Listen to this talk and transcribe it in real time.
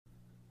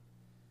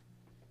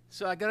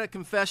So I got a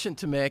confession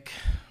to make.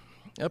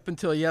 Up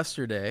until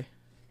yesterday,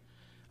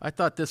 I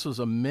thought this was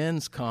a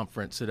men's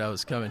conference that I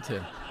was coming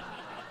to.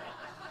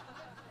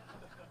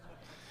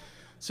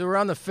 So we're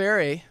on the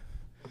ferry,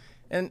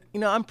 and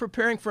I'm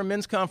preparing for a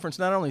men's conference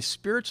not only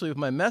spiritually with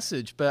my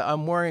message, but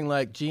I'm wearing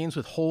like jeans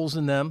with holes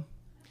in them.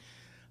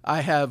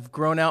 I have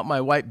grown out my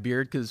white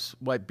beard because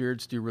white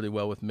beards do really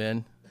well with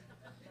men.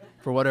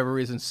 For whatever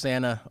reason,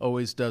 Santa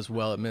always does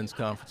well at men's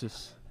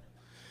conferences.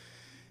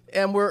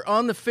 And we're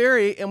on the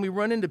ferry, and we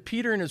run into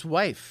Peter and his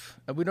wife.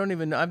 I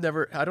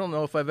don't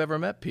know if I've ever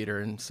met Peter.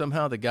 And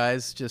somehow the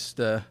guys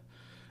just, I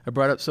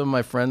brought up some of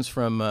my friends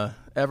from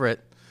Everett,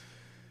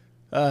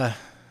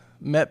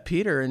 met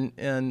Peter,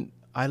 and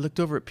I looked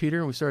over at Peter,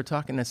 and we started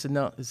talking. And I said,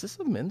 "No, is this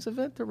a men's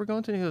event that we're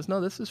going to?" And he goes,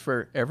 "No, this is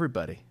for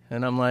everybody."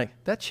 And I'm like,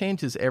 that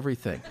changes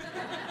everything.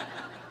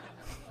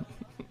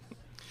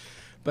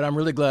 But I'm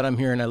really glad I'm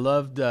here, and I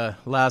loved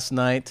last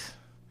night.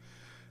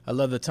 I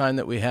love the time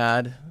that we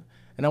had.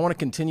 And I want to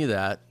continue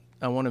that.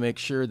 I want to make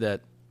sure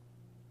that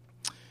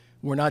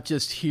we're not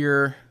just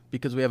here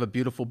because we have a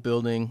beautiful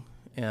building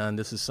and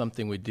this is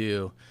something we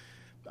do.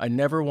 I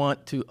never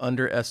want to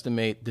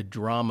underestimate the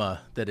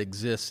drama that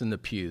exists in the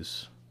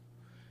pews.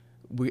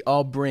 We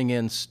all bring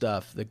in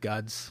stuff that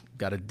God's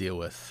got to deal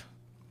with.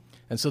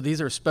 And so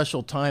these are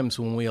special times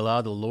when we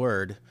allow the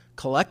Lord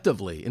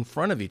collectively in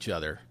front of each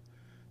other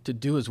to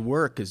do his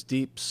work, his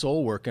deep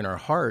soul work in our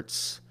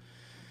hearts.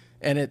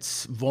 And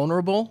it's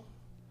vulnerable,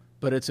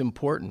 but it's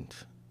important.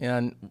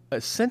 And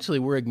essentially,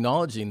 we're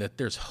acknowledging that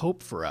there's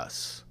hope for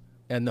us,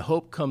 and the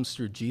hope comes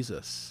through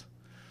Jesus.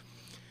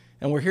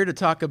 And we're here to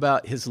talk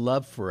about his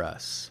love for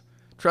us.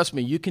 Trust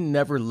me, you can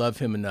never love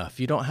him enough.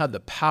 You don't have the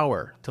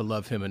power to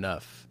love him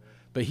enough,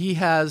 but he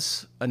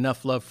has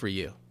enough love for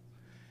you.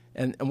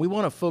 And we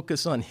want to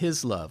focus on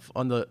his love,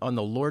 on the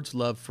Lord's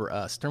love for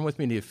us. Turn with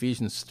me to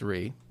Ephesians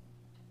 3.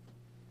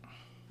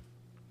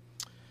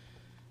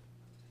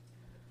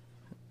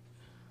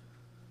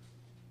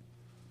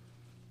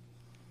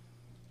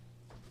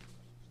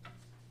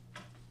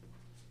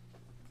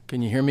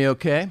 Can you hear me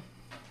okay?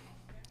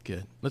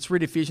 Good. Let's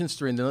read Ephesians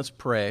 3, and then let's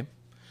pray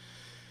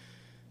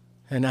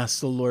and ask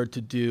the Lord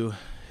to do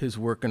his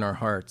work in our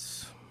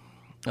hearts.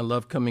 I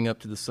love coming up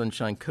to the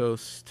Sunshine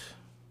Coast.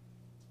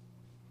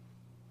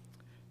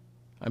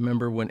 I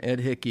remember when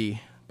Ed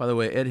Hickey, by the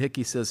way, Ed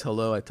Hickey says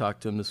hello. I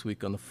talked to him this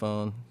week on the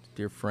phone,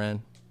 dear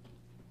friend.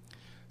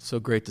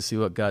 So great to see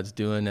what God's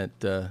doing at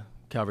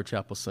Calvary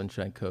Chapel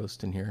Sunshine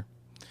Coast in here.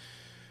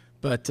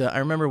 But I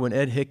remember when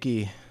Ed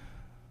Hickey,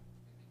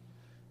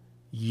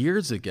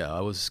 years ago, I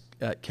was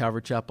at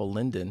Calvary Chapel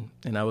Linden,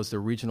 and I was the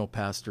regional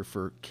pastor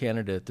for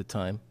Canada at the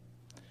time.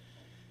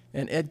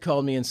 And Ed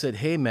called me and said,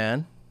 "Hey,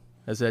 man,"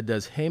 as Ed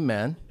does, "Hey,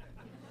 man,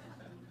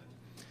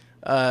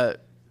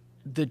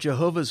 the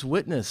Jehovah's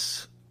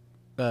Witness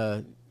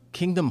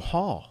Kingdom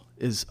Hall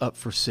is up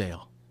for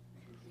sale."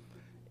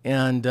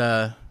 And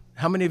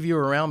how many of you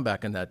were around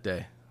back in that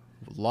day?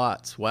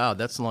 Lots. Wow,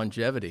 that's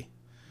longevity.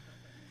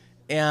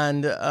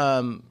 And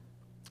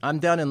I'm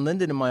down in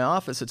Linden in my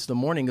office. It's the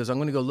morning. He goes, "I'm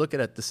going to go look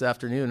at it this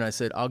afternoon." And I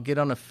said, "I'll get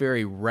on a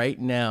ferry right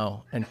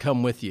now and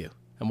come with you.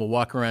 And we'll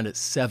walk around it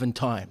 7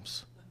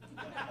 times.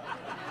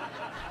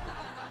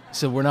 He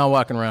said, "We're not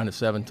walking around it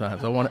 7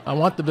 times. I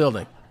want the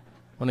building.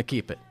 I want to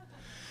keep it."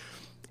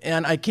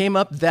 And I came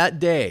up that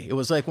day. It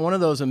was like one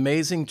of those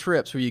amazing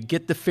trips where you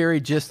get the ferry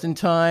just in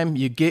time.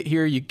 You get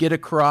here, you get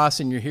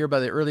across, and you're here by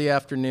the early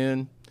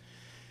afternoon.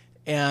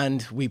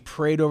 And we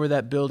prayed over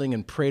that building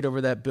and prayed over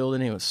that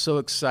building. It was so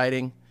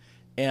exciting.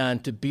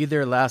 And to be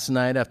there last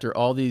night after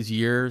all these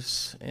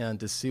years and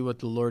to see what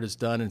the Lord has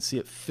done and see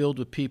it filled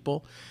with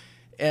people.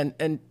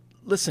 And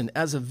listen,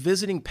 as a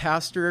visiting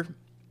pastor,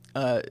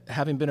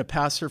 having been a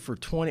pastor for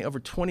over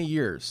 20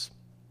 years,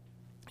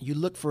 you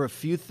look for a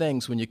few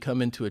things when you come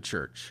into a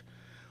church.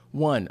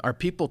 One, are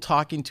people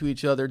talking to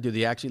each other? Do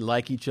they actually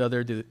like each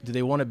other? Do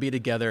they want to be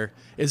together?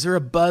 Is there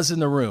a buzz in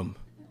the room,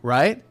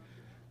 right?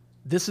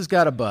 This has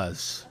got a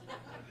buzz.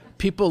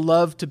 People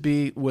love to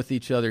be with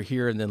each other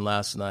here and then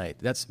last night.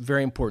 That's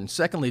very important.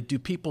 Secondly, do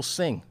people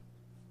sing?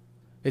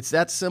 It's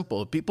that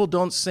simple. If people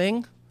don't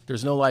sing,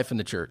 there's no life in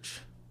the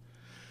church.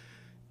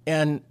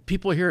 And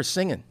people here are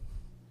singing.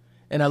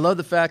 And I love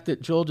the fact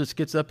that Joel just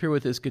gets up here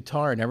with his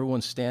guitar and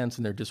everyone stands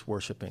and they're just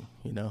worshiping,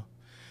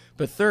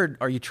 But third,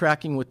 are you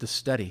tracking with the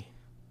study?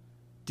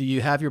 Do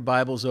you have your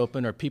Bibles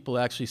open? Are people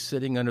actually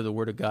sitting under the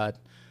Word of God?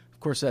 Of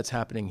course, that's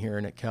happening here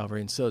and at Calvary.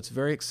 And so it's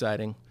very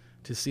exciting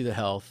to see the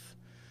health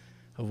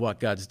of what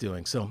God's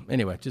doing. So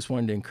anyway, just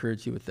wanted to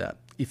encourage you with that.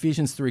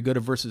 Ephesians 3, go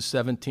to verses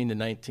 17 to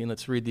 19.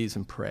 Let's read these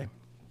and pray.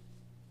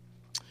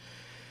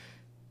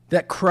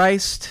 "That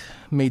Christ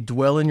may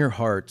dwell in your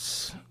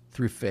hearts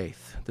through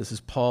faith." This is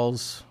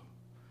Paul's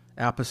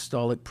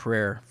apostolic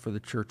prayer for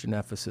the church in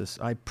Ephesus.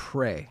 "I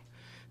pray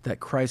that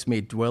Christ may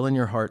dwell in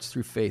your hearts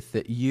through faith,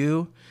 that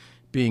you,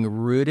 being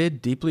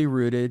rooted, deeply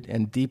rooted,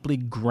 and deeply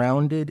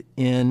grounded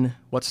in,"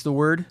 what's the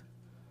word?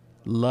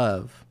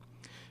 "Love,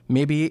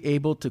 may be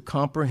able to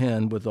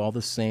comprehend with all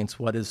the saints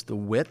what is the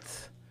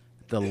width,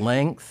 the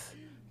length,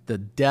 the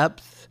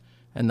depth,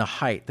 and the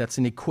height. That's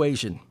an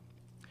equation.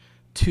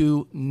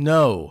 To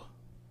know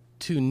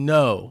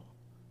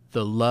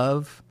the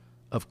love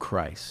of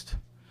Christ,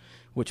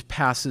 which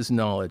passes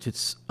knowledge.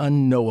 It's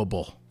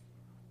unknowable,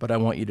 but I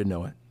want you to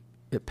know it.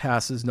 It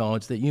passes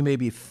knowledge, that you may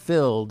be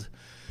filled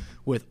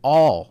with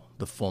all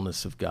the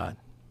fullness of God.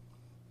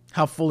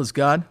 How full is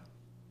God?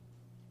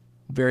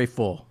 Very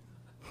full.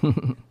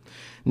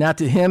 Now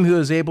to him who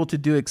is able to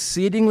do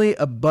exceedingly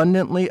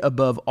abundantly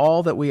above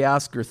all that we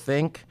ask or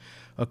think,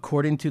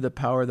 according to the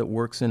power that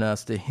works in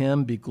us, to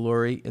him be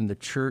glory in the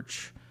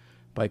church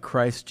by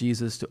Christ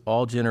Jesus to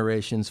all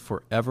generations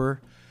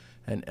forever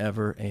and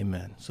ever.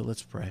 Amen. So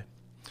let's pray.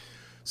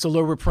 So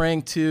Lord, we're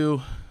praying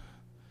to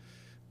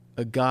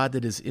a God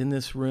that is in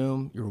this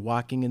room. You're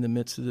walking in the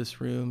midst of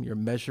this room. You're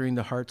measuring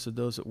the hearts of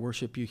those that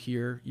worship you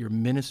here. You're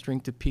ministering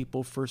to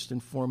people first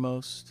and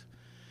foremost.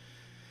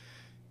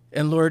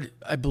 And Lord,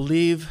 I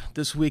believe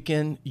this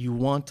weekend you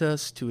want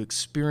us to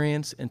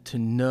experience and to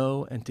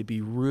know and to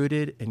be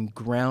rooted and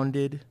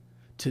grounded,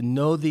 to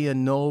know the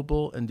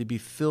unknowable and to be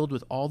filled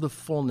with all the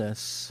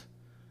fullness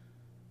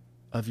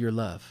of your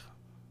love.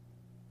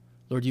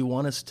 Lord, you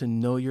want us to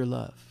know your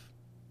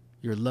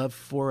love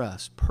for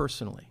us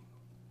personally.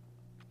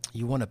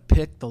 You want to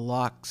pick the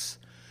locks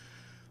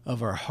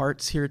of our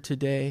hearts here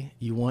today.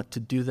 You want to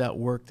do that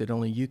work that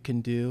only you can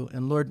do.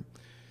 And Lord,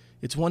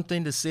 it's one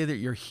thing to say that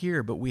you're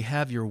here, but we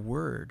have your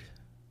word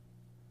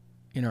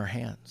in our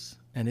hands.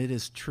 And it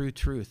is true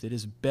truth. It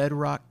is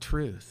bedrock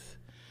truth.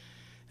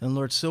 And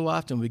Lord, so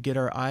often we get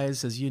our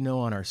eyes, as you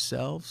know, on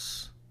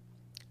ourselves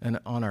and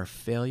on our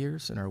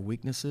failures and our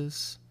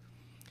weaknesses.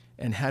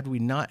 And had we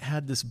not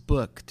had this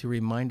book to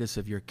remind us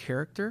of your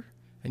character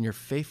and your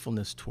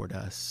faithfulness toward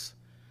us,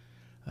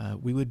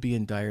 we would be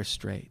in dire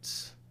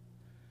straits.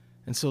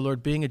 And so,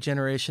 Lord, being a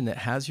generation that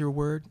has your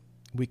word,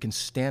 we can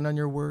stand on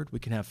your word. We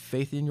can have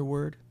faith in your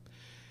word.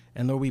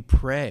 And Lord, we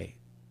pray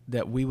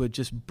that we would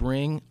just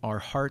bring our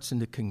hearts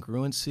into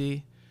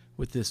congruency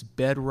with this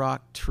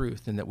bedrock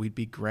truth and that we'd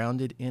be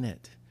grounded in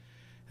it.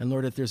 And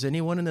Lord, if there's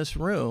anyone in this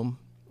room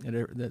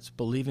that's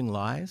believing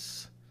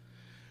lies,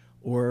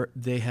 or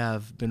they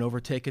have been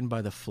overtaken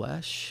by the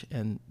flesh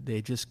and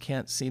they just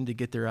can't seem to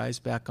get their eyes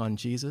back on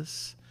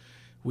Jesus,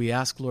 we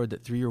ask, Lord,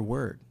 that through your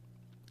word,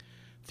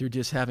 through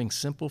just having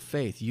simple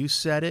faith, you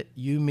said it,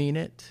 you mean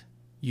it,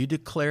 you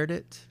declared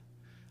it,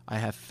 I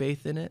have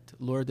faith in it,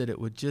 Lord, that it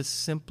would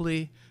just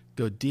simply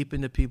go deep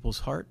into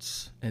people's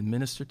hearts and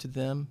minister to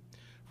them,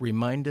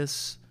 remind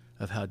us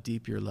of how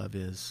deep your love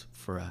is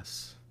for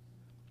us.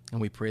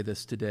 And we pray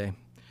this today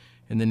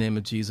in the name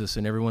of Jesus.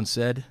 And everyone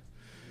said,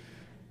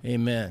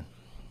 amen.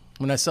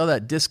 When I saw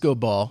that disco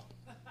ball,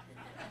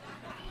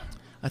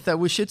 I thought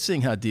we should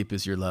sing How Deep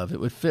Is Your Love. It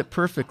would fit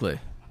perfectly.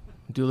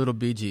 Do a little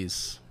Bee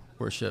Gees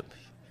worship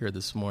here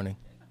this morning.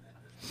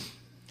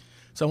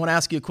 So I want to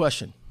ask you a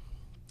question.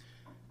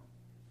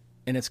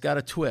 And it's got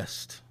a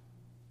twist,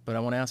 but I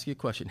want to ask you a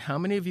question. How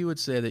many of you would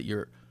say that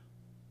your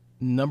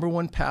number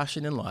one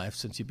passion in life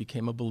since you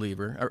became a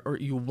believer, or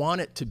you want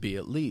it to be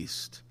at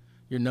least,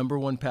 your number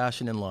one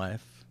passion in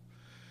life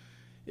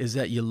is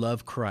that you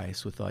love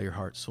Christ with all your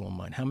heart, soul, and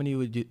mind? How many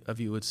of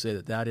you would say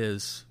that that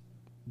is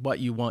what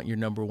you want your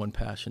number one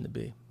passion to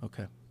be?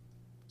 Okay.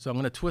 So I'm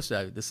going to twist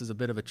that. This is a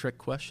bit of a trick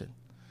question.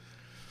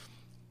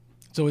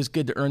 It's always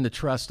good to earn the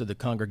trust of the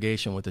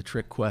congregation with a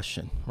trick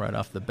question right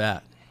off the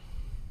bat.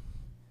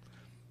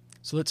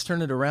 So let's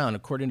turn it around.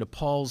 According to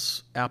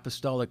Paul's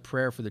apostolic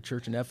prayer for the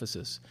church in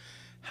Ephesus,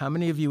 how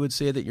many of you would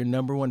say that your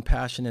number one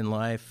passion in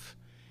life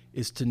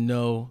is to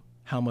know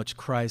how much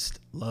Christ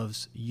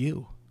loves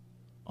you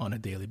on a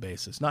daily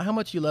basis? Not how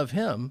much you love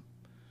him,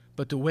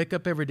 but to wake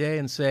up every day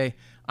and say,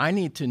 I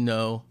need to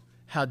know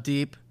how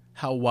deep,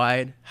 how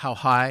wide, how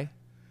high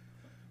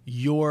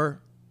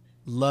your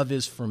love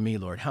is for me,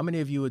 Lord. How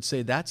many of you would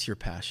say that's your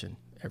passion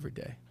every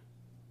day?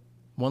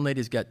 One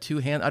lady's got two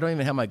hands. I don't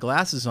even have my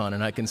glasses on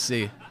and I can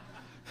see.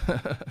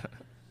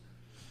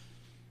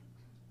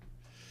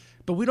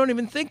 But we don't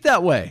even think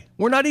that way.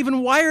 We're not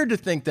even wired to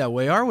think that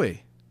way, are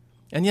we?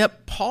 And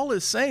yet Paul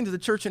is saying to the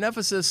church in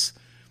Ephesus,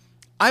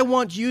 I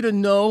want you to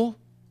know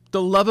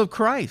the love of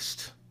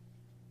Christ.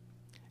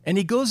 And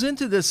he goes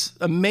into this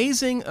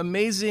amazing,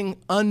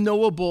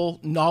 unknowable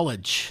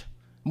knowledge.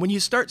 When you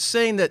start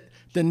saying that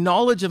the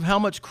knowledge of how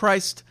much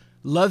Christ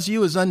loves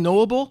you is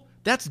unknowable,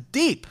 that's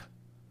deep.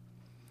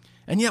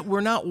 And yet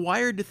we're not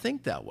wired to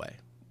think that way.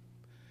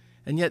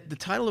 And yet the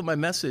title of my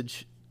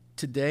message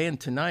today and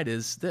tonight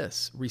is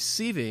this: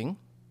 receiving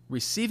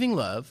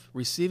love,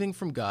 receiving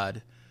from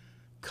God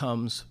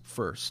comes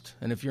first.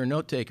 And if you're a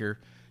note taker,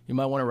 you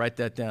might want to write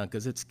that down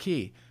because it's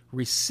key.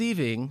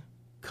 Receiving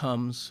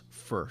comes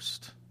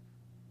first.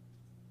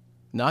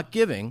 Not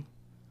giving,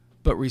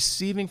 but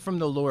receiving from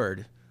the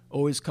Lord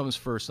always comes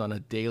first on a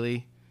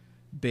daily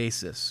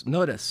basis.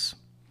 Notice,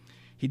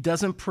 he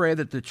doesn't pray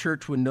that the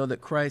church would know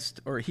that Christ,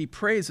 or he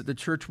prays that the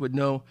church would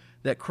know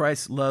that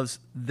Christ loves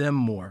them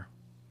more,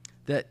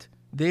 that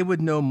they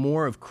would know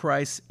more of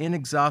Christ's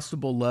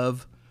inexhaustible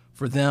love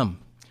for them.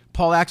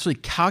 Paul actually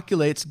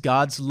calculates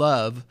God's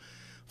love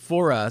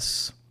for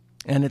us,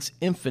 and it's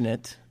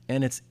infinite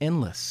and it's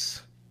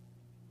endless.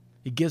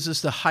 He gives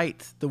us the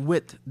height, the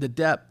width, the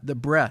depth, the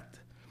breadth.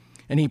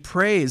 And he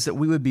prays that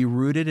we would be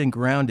rooted and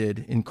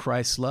grounded in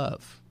Christ's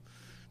love,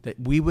 that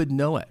we would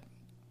know it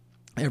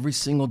every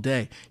single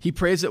day. He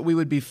prays that we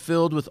would be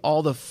filled with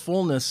all the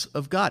fullness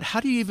of God. How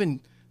do you even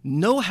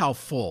know how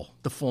full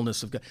the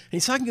fullness of God? And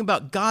he's talking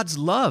about God's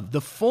love, the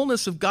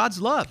fullness of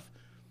God's love.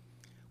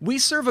 We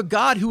serve a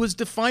God who is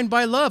defined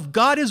by love.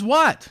 God is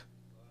what?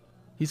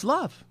 He's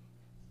love.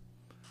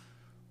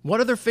 What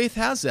other faith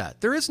has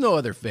that? There is no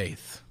other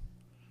faith.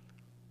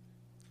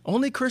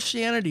 Only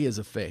Christianity is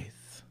a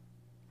faith.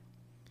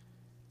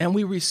 And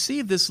we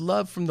receive this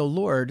love from the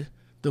Lord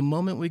the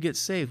moment we get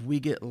saved. We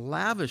get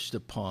lavished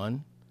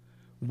upon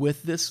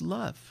with this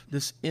love,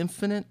 this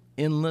infinite,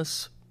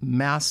 endless,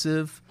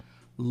 massive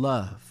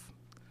love,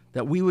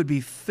 that we would be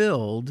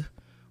filled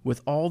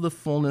with all the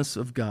fullness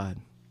of God.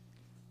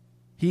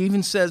 He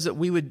even says that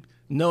we would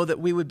know that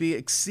we would be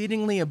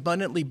exceedingly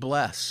abundantly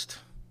blessed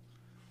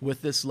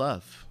with this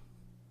love,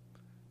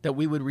 that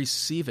we would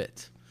receive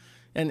it.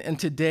 And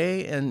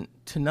today and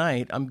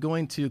tonight, I'm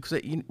going to,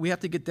 because we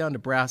have to get down to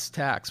brass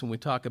tacks when we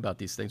talk about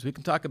these things. We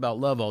can talk about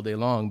love all day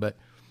long, but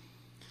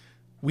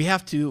we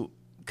have to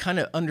kind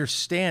of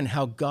understand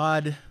how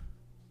God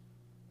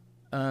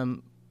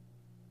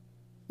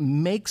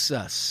makes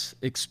us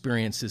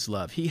experience his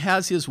love. He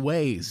has his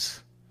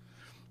ways,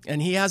 and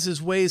he has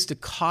his ways to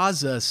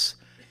cause us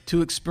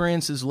to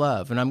experience his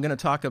love. And I'm going to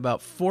talk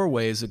about 4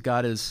 ways that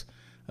God has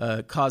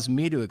caused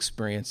me to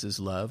experience his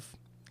love,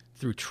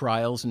 through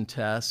trials and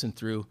tests and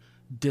through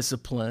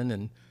discipline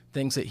and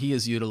things that he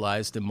has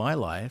utilized in my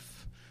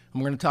life.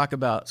 And we're going to talk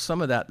about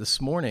some of that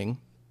this morning,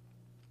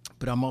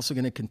 but I'm also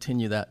going to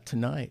continue that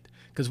tonight,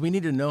 because we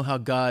need to know how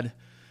God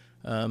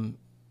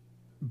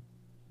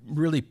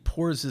really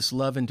pours this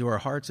love into our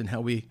hearts and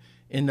how we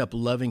end up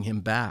loving him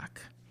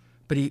back.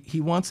 But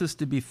he wants us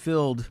to be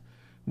filled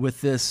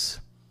with this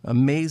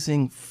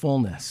amazing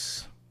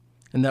fullness,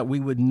 and that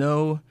we would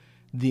know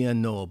the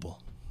unknowable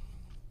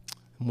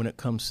when it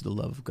comes to the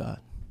love of God.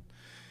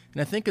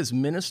 And I think as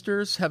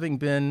ministers, having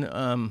been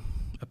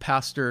a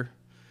pastor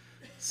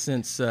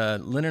since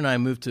Lynn and I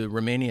moved to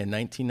Romania in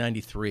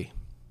 1993,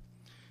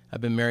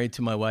 I've been married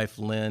to my wife,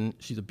 Lynn.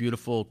 She's a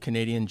beautiful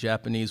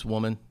Canadian-Japanese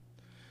woman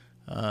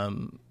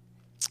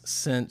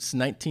since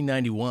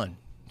 1991.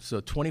 So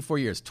 24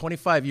 years,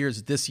 25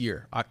 years this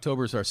year.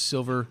 October is our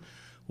silver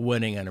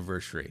wedding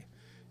anniversary.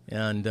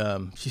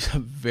 And she's a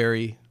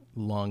very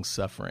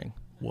long-suffering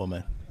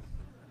woman.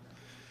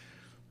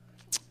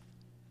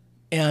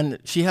 And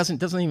she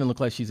doesn't even look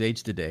like she's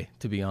aged a day,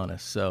 to be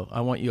honest. So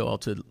I want you all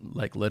to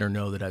let her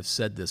know that I've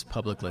said this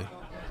publicly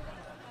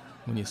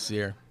when you see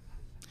her.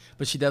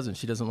 But she doesn't.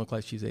 She doesn't look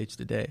like she's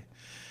aged a day.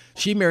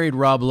 She married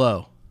Rob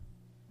Lowe,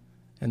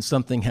 and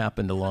something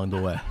happened along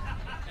the way.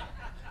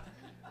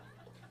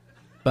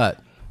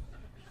 But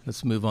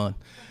let's move on.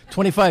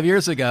 25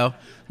 years ago,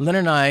 Lynn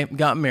and I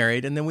got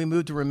married, and then we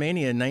moved to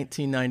Romania in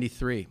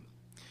 1993.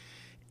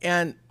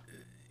 And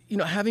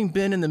having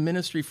been in the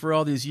ministry for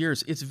all these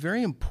years, it's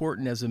very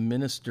important as a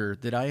minister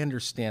that I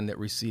understand that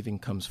receiving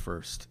comes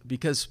first,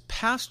 because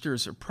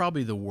pastors are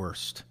probably the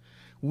worst.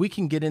 We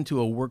can get into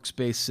a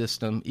works-based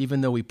system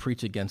even though we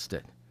preach against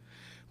it.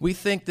 We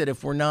think that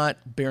if we're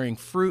not bearing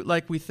fruit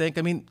like we think,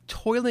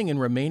 toiling in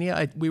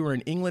Romania, we were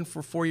in England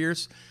for 4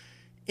 years.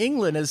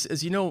 England,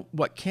 as you know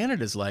what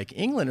Canada's like,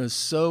 England is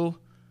so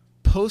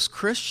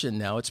post-Christian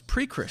now, it's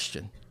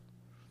pre-Christian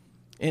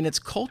in its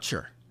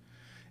culture.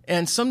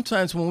 And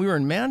sometimes when we were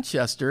in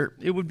Manchester,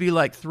 it would be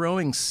like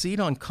throwing seed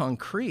on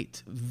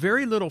concrete,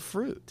 very little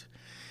fruit.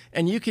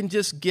 And you can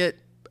just get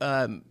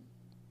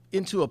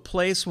into a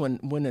place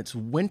when it's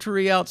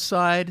wintry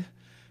outside.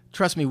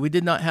 Trust me, we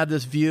did not have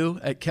this view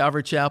at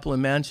Calvary Chapel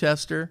in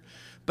Manchester.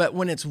 But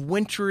when it's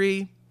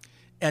wintry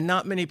and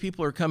not many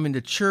people are coming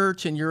to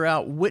church and you're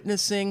out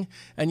witnessing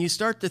and you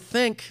start to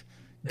think,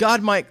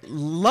 God might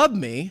love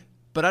me,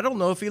 but I don't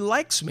know if he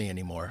likes me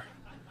anymore.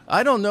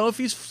 I don't know if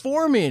he's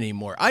for me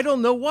anymore. I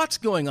don't know what's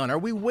going on. Are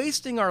we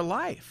wasting our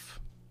life?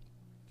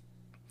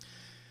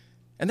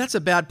 And that's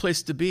a bad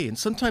place to be. And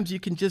sometimes you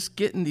can just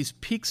get in these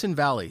peaks and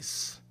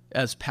valleys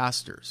as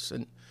pastors.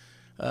 And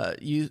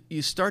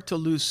you start to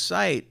lose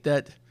sight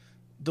that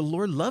the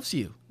Lord loves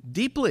you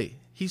deeply.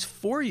 He's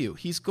for you.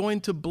 He's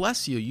going to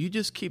bless you. You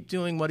just keep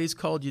doing what he's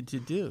called you to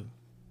do.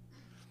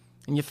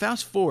 And you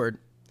fast forward.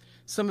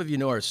 Some of you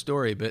know our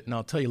story, and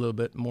I'll tell you a little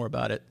bit more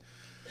about it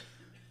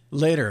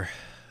later.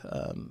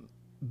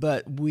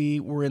 But we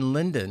were in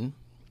Linden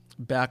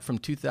back from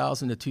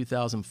 2000 to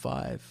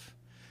 2005.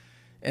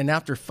 And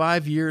after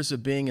 5 years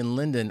of being in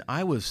Linden,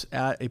 I was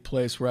at a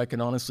place where I can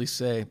honestly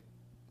say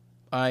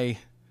I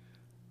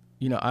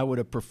would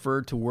have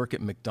preferred to work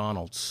at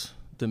McDonald's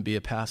than be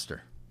a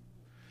pastor.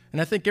 And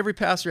I think every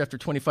pastor after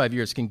 25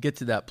 years can get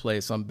to that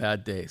place on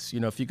bad days.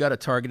 If you got a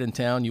Target in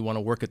town, you want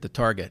to work at the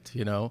Target,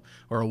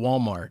 or a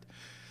Walmart.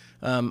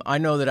 I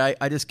know that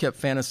I just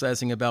kept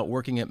fantasizing about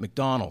working at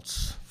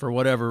McDonald's for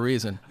whatever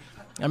reason.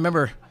 I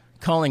remember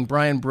calling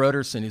Brian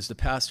Broderson, who's the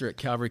pastor at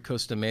Calvary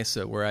Costa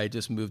Mesa, where I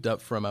just moved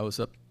up from. I was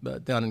up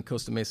down in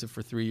Costa Mesa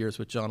for 3 years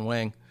with John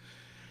Wang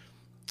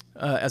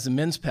as a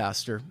men's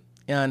pastor.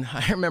 And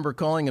I remember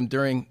calling him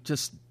during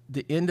just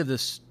the end of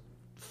this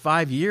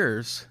 5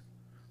 years,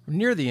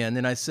 near the end,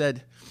 and I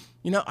said,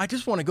 I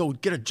just want to go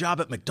get a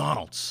job at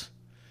McDonald's.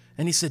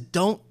 And he said,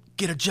 don't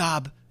get a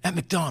job at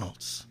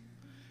McDonald's.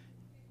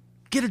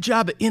 Get a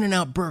job at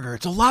In-N-Out Burger.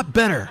 It's a lot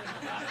better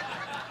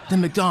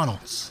than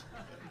McDonald's.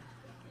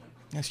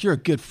 Yes, you're a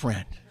good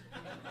friend.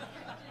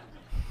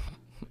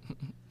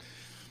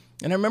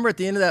 And I remember at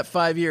the end of that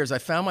 5 years, I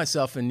found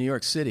myself in New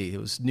York City. It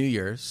was New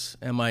Year's,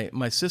 and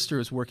my sister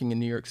was working in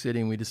New York City,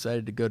 and we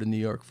decided to go to New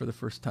York for the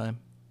first time.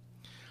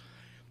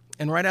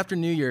 And right after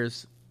New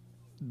Year's,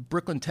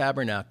 Brooklyn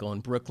Tabernacle in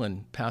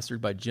Brooklyn,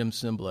 pastored by Jim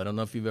Cymbala. I don't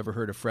know if you've ever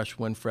heard of Fresh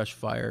Wind, Fresh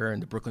Fire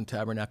and the Brooklyn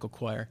Tabernacle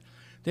Choir.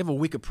 They have a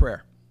week of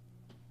prayer.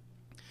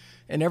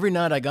 And every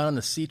night I got on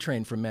the C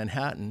train from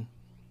Manhattan,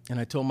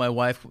 and I told my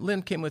wife,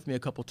 Lynn came with me a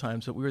couple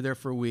times, but we were there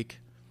for a week.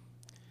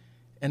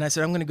 And I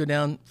said, I'm going to go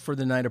down for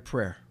the night of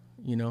prayer,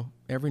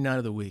 every night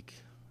of the week.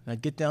 And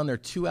I'd get down there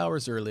 2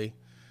 hours early,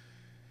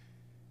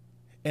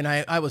 and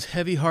I was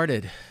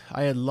heavy-hearted.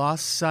 I had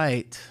lost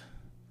sight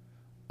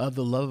of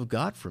the love of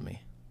God for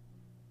me.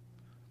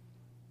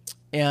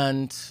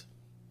 And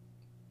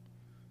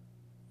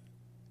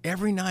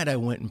every night I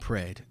went and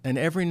prayed, and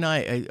every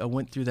night I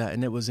went through that,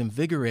 and it was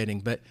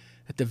invigorating. But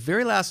at the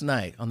very last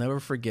night, I'll never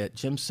forget,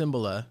 Jim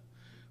Cymbala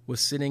was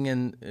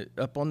sitting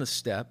up on the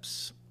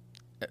steps.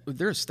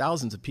 There's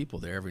thousands of people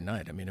there every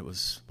night. I mean, it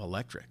was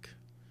electric.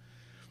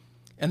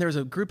 And there was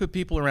a group of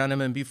people around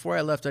him, and before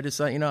I left, I just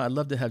thought, I'd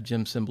love to have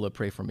Jim Cymbala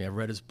pray for me. I've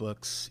read his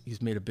books.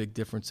 He's made a big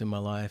difference in my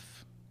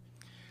life.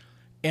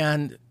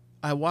 And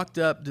I walked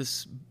up,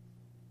 this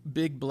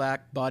big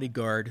black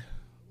bodyguard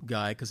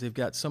guy, because they've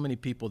got so many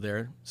people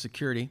there,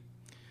 security.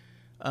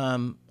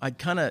 I'd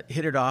kind of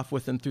hit it off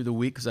with him through the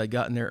week because I'd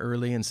gotten there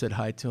early and said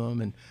hi to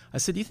him. And I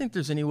said, do you think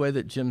there's any way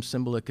that Jim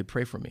Cymbala could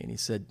pray for me? And he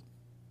said,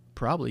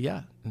 probably,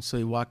 yeah. And so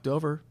he walked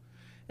over.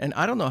 And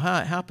I don't know how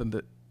it happened,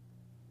 but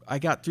I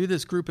got through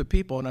this group of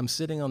people, and I'm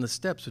sitting on the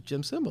steps with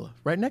Jim Cymbala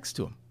right next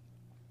to him.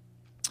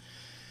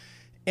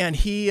 And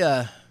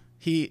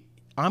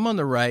I'm on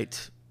the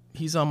right,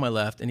 he's on my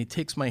left, and he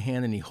takes my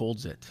hand and he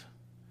holds it.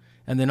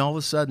 And then all of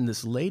a sudden,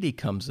 this lady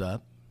comes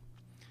up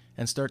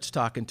and starts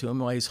talking to him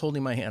while he's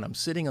holding my hand. I'm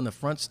sitting on the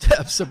front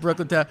steps of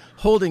Brooklyn Town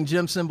holding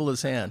Jim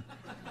Cymbala's hand,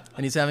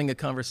 and he's having a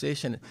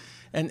conversation.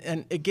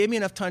 And it gave me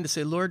enough time to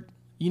say, Lord,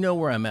 you know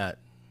where I'm at.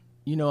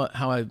 You know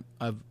how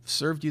I've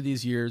served you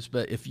these years,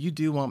 but if you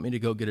do want me to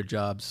go get a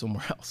job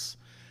somewhere else,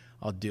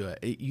 I'll do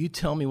it. You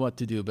tell me what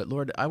to do, but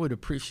Lord, I would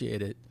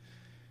appreciate it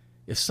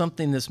if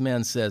something this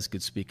man says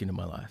could speak into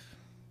my life.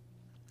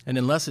 And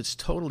unless it's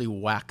totally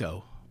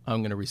wacko,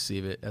 I'm going to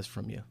receive it as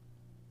from you.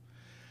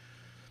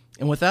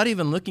 And without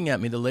even looking at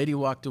me, the lady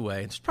walked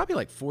away. It's probably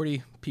like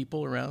 40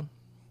 people around.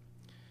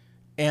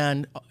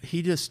 And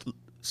he just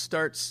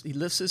he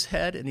lifts his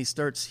head and he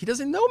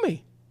doesn't know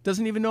me,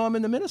 doesn't even know I'm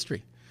in the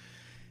ministry.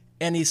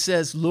 And he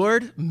says,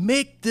 Lord,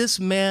 make this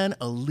man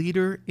a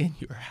leader in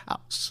your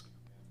house.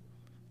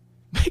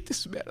 Make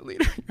this man a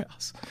leader in your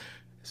house.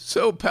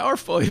 So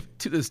powerful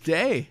to this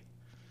day.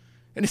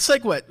 And it's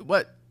like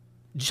what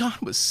John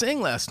was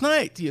saying last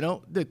night,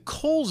 the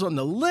coals on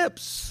the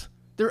lips,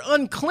 they're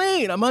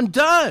unclean. I'm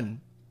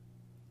undone.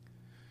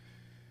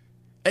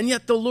 And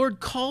yet the Lord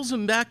calls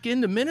him back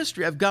into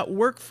ministry. I've got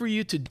work for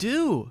you to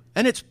do.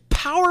 And it's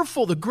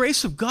powerful, the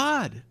grace of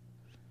God.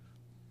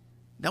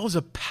 That was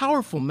a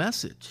powerful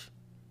message.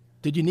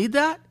 Did you need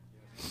that?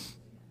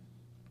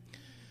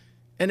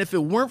 And if it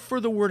weren't for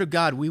the Word of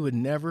God, we would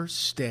never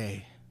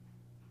stay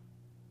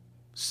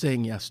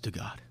saying yes to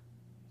God.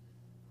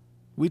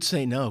 We'd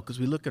say no because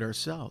we look at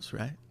ourselves,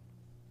 right?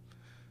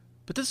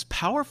 But this is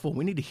powerful.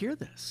 We need to hear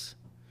this.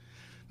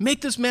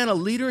 Make this man a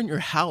leader in your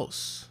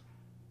house.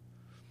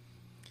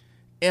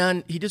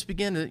 And he just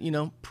began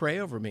to, pray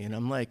over me. And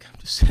I'm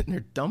just sitting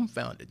there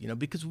dumbfounded,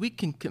 because we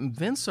can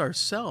convince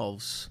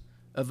ourselves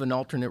of an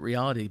alternate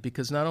reality,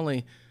 because not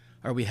only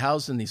are we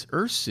housed in these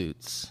earth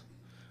suits,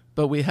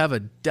 but we have a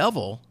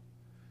devil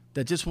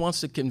that just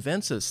wants to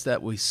convince us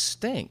that we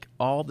stink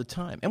all the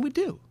time. And we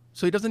do.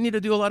 So he doesn't need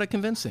to do a lot of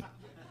convincing.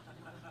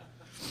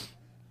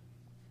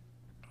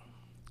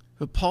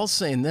 But Paul's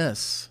saying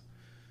this.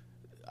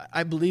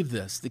 I believe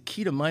this. The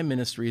key to my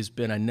ministry has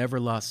been I never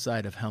lost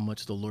sight of how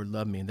much the Lord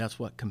loved me, and that's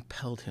what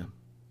compelled him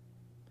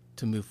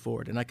to move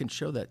forward. And I can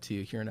show that to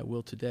you here, and I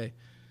will today.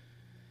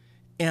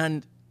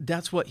 And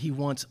that's what he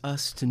wants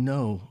us to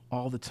know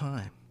all the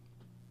time.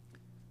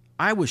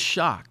 I was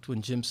shocked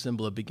when Jim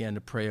Cymbala began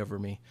to pray over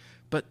me,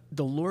 but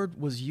the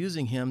Lord was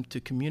using him to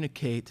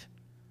communicate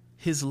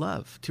his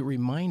love, to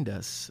remind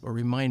us or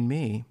remind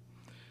me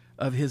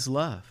of his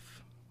love.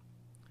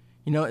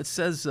 It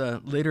says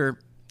later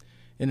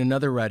in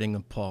another writing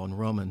of Paul in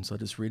Romans, I'll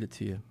just read it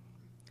to you.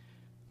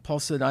 Paul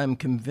said, I am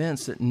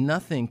convinced that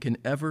nothing can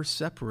ever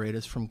separate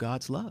us from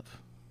God's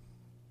love.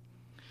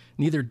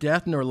 Neither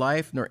death nor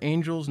life, nor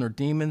angels nor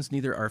demons,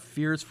 neither our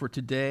fears for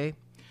today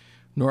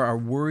nor our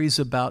worries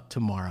about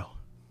tomorrow,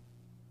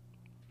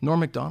 nor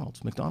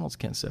McDonald's. McDonald's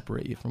can't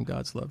separate you from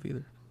God's love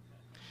either.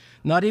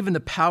 Not even the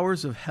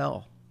powers of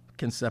hell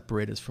can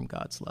separate us from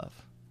God's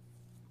love.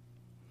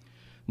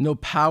 No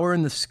power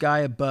in the sky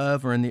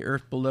above or in the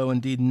earth below,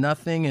 indeed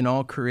nothing in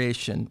all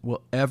creation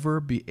will ever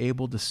be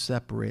able to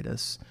separate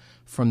us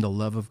from the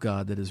love of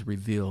God that is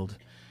revealed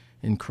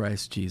in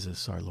Christ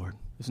Jesus our Lord.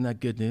 Isn't that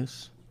good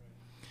news?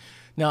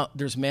 Now,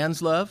 there's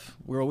man's love.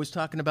 We're always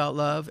talking about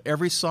love.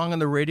 Every song on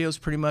the radio is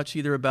pretty much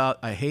either about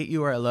I hate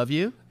you or I love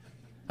you.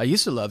 I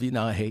used to love you,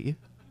 now I hate you.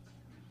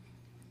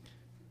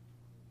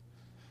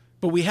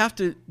 But we have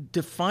to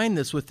define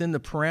this within the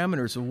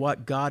parameters of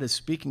what God is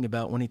speaking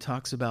about when he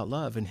talks about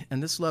love.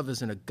 And this love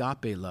is an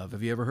agape love.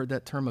 Have you ever heard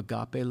that term,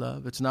 agape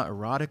love? It's not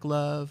erotic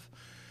love.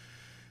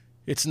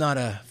 It's not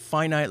a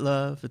finite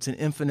love. It's an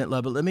infinite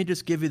love. But let me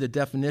just give you the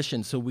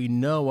definition so we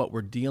know what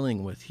we're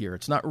dealing with here.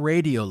 It's not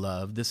radio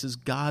love. This is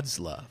God's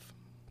love.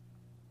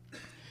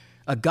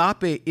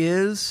 Agape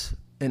is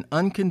an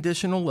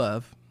unconditional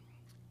love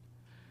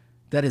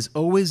that is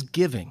always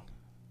giving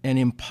and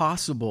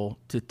impossible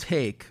to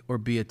take or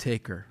be a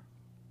taker.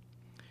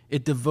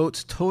 It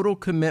devotes total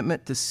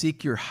commitment to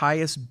seek your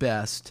highest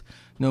best,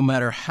 no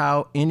matter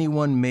how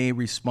anyone may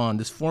respond.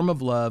 This form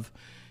of love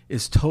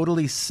is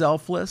totally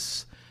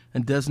selfless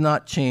and does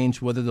not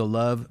change whether the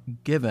love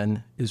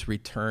given is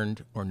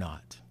returned or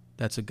not.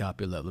 That's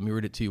agape love. Let me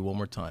read it to you one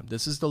more time.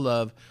 This is the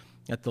love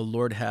that the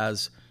Lord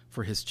has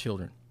for his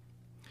children.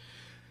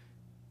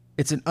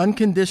 It's an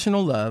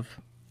unconditional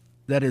love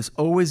that is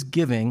always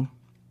giving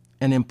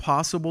and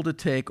impossible to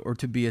take or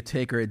to be a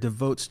taker. It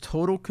devotes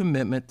total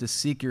commitment to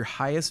seek your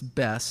highest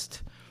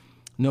best,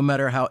 no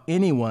matter how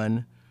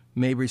anyone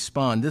may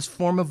respond. This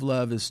form of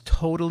love is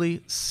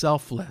totally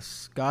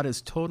selfless. God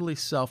is totally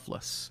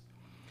selfless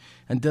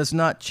and does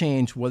not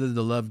change whether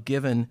the love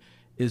given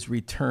is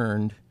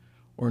returned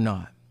or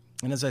not.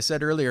 And as I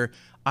said earlier,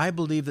 I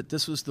believe that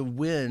this was the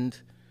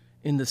wind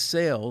in the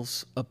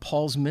sails of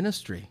Paul's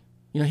ministry.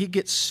 You know, he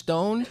gets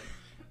stoned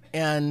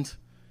and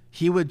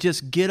he would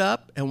just get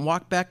up and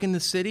walk back in the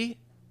city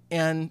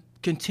and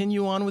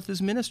continue on with his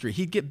ministry.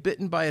 He'd get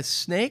bitten by a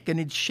snake and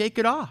he'd shake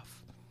it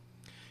off.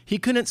 He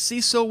couldn't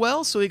see so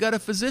well, so he got a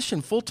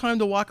physician full-time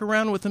to walk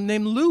around with him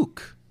named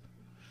Luke.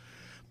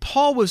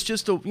 Paul was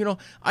just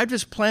I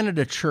just planted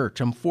a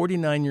church. I'm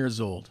 49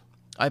 years old.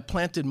 I've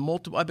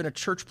been a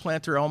church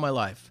planter all my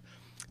life.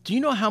 Do you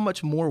know how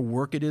much more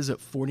work it is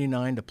at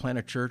 49 to plant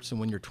a church than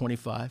when you're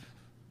 25?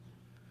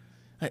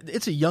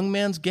 It's a young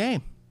man's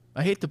game.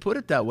 I hate to put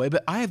it that way,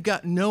 but I have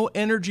got no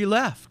energy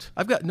left.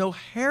 I've got no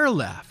hair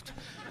left.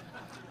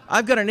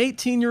 I've got an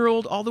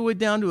 18-year-old all the way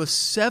down to a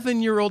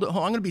 7-year-old at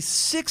home. I'm going to be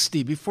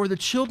 60 before the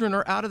children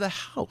are out of the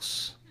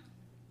house.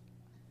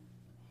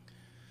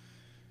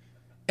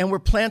 And we're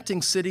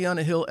planting City on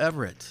a Hill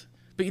Everett.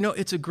 But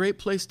it's a great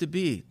place to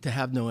be to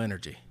have no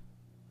energy.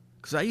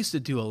 Because I used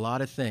to do a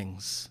lot of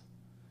things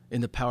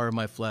in the power of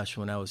my flesh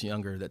when I was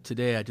younger that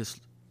today I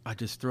just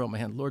throw up my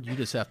hand. Lord, you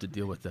just have to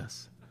deal with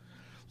this.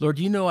 Lord,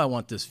 you know I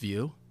want this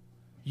view.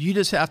 You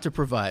just have to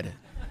provide it.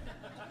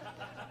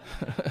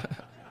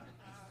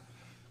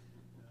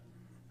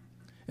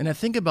 And I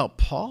think about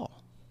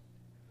Paul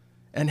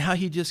and how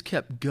he just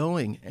kept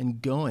going and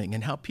going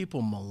and how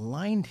people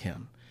maligned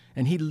him.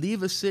 And he'd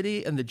leave a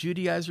city and the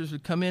Judaizers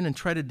would come in and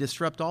try to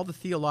disrupt all the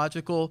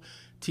theological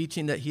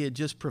teaching that he had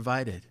just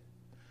provided,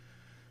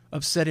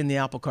 upsetting the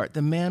apple cart.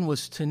 The man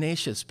was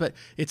tenacious, but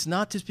it's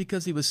not just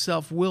because he was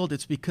self-willed,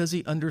 it's because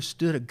he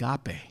understood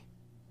agape.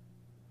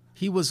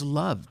 He was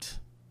loved.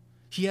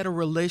 He had a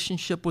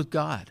relationship with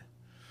God.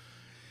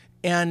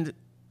 And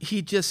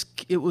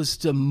it was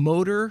the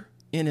motor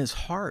in his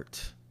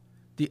heart,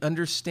 the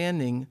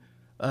understanding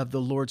of the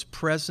Lord's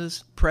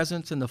presence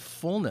and the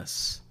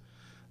fullness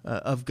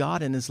of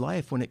God in his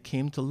life when it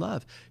came to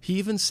love. He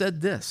even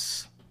said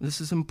this. This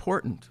is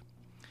important.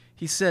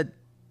 He said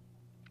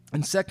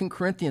in 2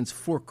 Corinthians,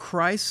 "For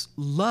Christ's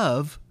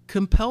love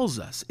compels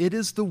us. It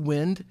is the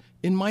wind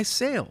in my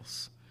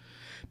sails.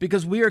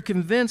 Because we are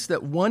convinced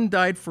that one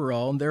died for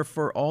all, and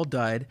therefore all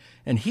died,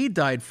 and he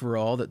died for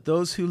all, that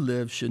those who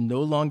live should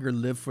no longer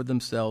live for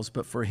themselves,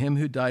 but for him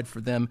who died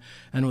for them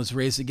and was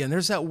raised again."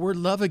 There's that word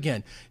love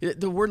again.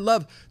 The word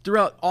love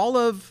throughout all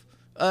of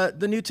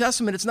the New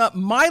Testament, it's not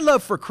my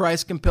love for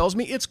Christ compels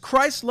me, it's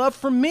Christ's love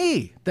for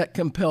me that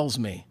compels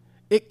me.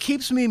 It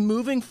keeps me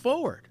moving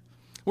forward.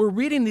 We're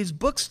reading these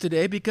books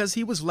today because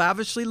he was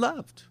lavishly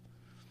loved.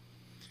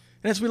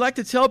 And as we like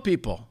to tell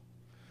people,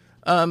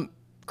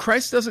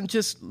 Christ doesn't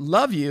just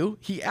love you,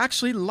 he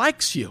actually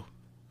likes you.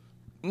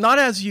 Not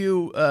as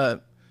you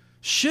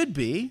should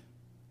be,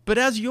 but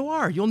as you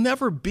are. You'll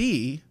never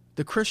be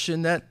the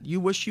Christian that you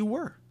wish you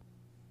were.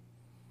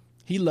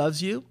 He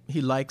loves you,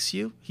 he likes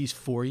you, he's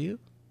for you.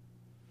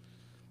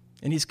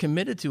 And he's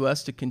committed to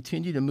us to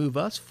continue to move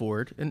us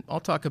forward, and I'll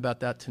talk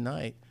about that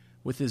tonight,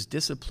 with his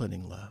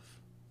disciplining love.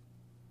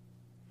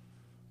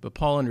 But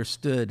Paul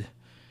understood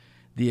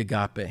the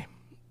agape.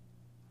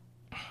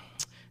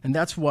 And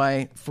that's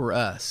why, for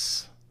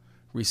us,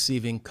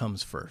 receiving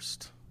comes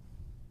first.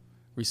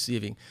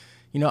 Receiving.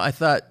 I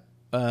thought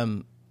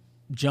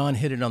John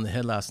hit it on the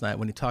head last night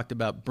when he talked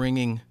about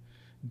bringing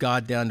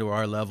God down to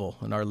our level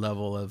and our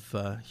level of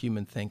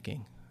human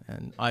thinking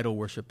and idol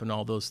worship and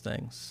all those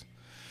things.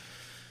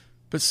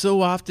 But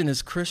so often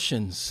as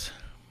Christians,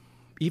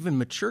 even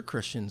mature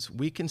Christians,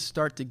 we can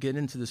start to get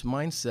into this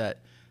mindset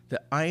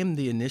that I am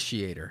the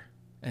initiator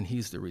and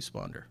he's the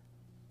responder.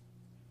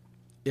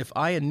 If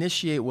I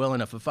initiate well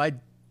enough, if I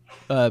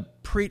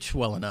preach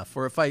well enough,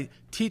 or if I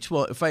teach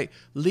well, if I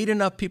lead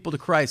enough people to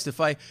Christ, if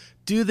I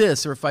do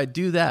this or if I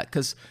do that,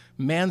 because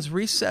man's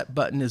reset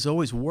button is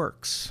always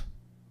works.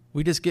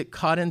 We just get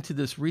caught into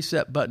this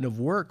reset button of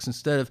works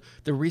instead of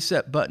the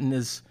reset button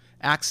is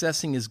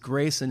accessing his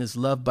grace and his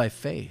love by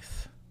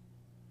faith.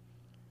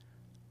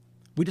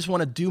 We just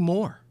want to do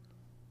more.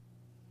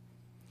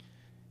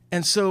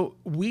 And so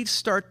we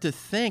start to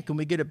think, and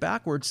we get it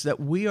backwards, that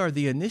we are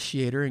the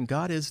initiator and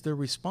God is the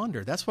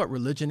responder. That's what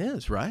religion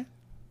is, right?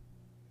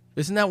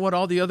 Isn't that what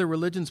all the other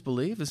religions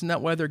believe? Isn't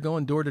that why they're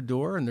going door to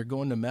door and they're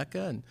going to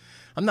Mecca? And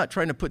I'm not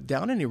trying to put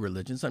down any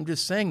religions. I'm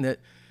just saying that,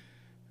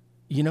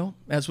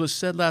 as was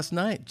said last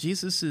night,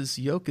 Jesus'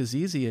 yoke is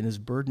easy and his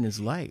burden is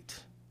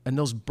light. And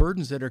those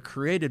burdens that are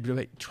created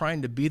by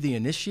trying to be the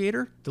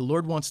initiator, the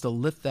Lord wants to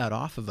lift that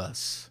off of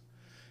us.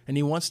 And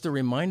he wants to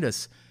remind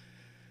us,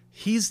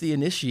 he's the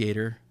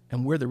initiator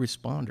and we're the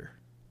responder.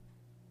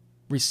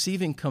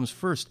 Receiving comes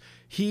first.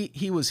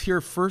 He was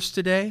here first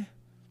today.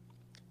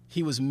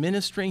 He was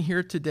ministering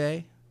here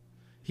today.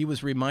 He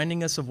was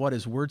reminding us of what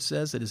his word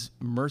says, that his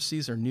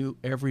mercies are new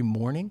every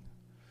morning.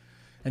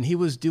 And he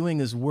was doing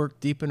his work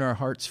deep in our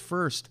hearts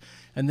first.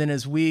 And then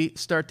as we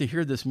start to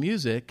hear this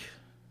music,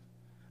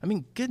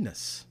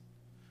 goodness,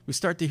 we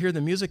start to hear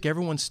the music,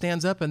 everyone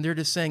stands up and they're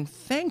just saying,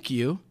 thank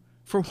you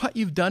for what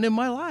you've done in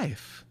my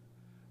life.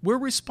 We're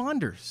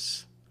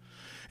responders.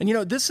 And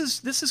this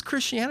is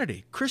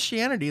Christianity.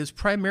 Christianity is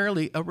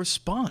primarily a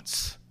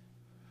response.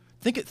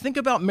 Think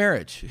about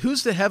marriage.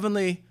 Who's the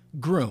heavenly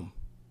groom?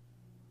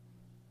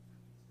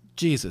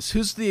 Jesus.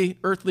 Who's the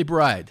earthly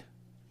bride?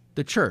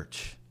 The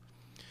church.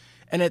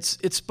 And it's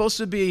supposed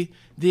to be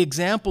the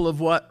example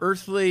of what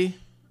earthly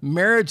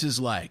marriage is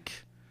like.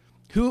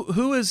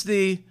 Who is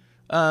the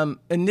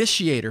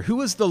initiator?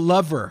 Who is the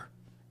lover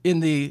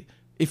in the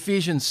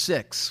Ephesians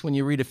 6, when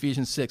you read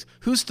Ephesians 6?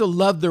 Who's to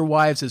love their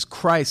wives as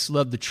Christ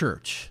loved the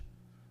church?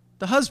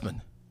 The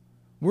husband.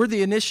 We're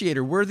the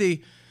initiator. We're the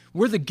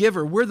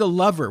giver. We're the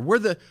lover. We're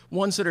the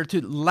ones that are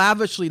to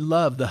lavishly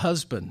love the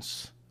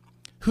husbands.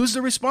 Who's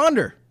the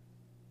responder?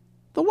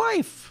 The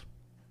wife.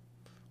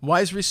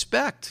 Wives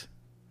respect.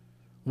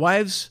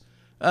 Wives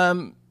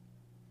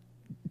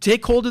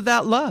take hold of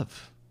that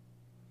love.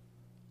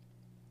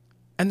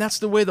 And that's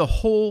the way the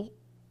whole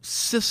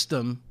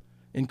system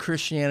in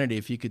Christianity,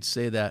 if you could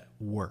say that,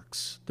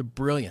 works. The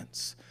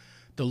brilliance.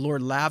 The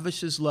Lord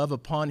lavishes love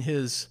upon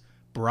his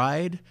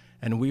bride,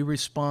 and we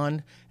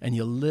respond, and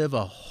you live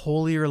a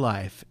holier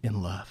life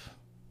in love.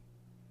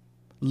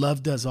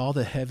 Love does all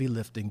the heavy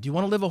lifting. Do you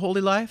want to live a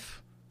holy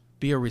life?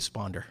 Be a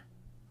responder.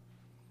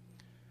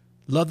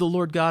 Love the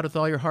Lord God with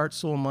all your heart,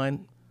 soul, and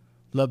mind.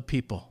 Love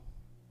people.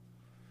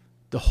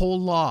 The whole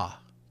law,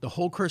 the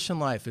whole Christian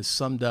life is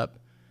summed up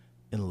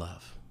in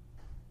love.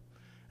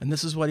 And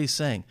this is what he's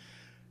saying.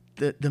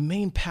 The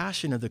main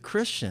passion of the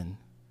Christian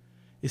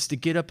is to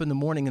get up in the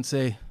morning and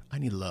say, I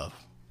need love.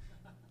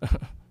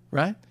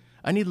 Right?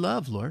 I need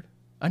love, Lord.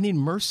 I need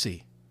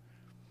mercy.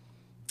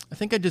 I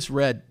think I just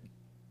read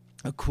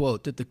a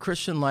quote that the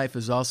Christian life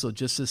is also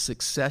just a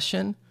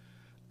succession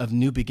of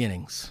new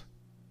beginnings,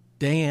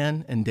 day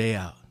in and day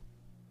out.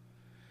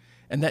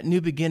 And that new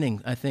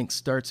beginning, I think,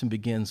 starts and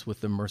begins with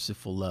the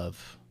merciful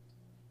love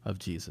of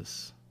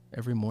Jesus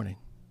every morning.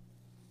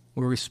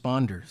 We're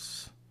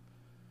responders.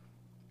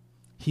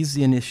 He's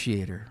the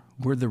initiator.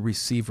 We're the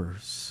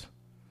receivers.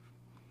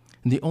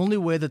 And the only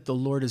way that the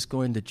Lord is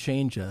going to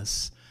change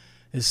us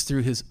is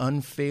through his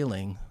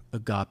unfailing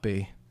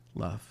agape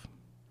love.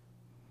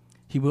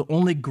 He will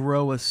only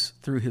grow us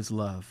through his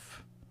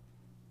love.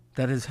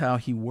 That is how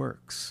he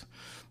works.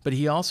 But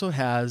he also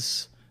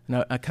has,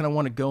 and I kind of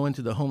want to go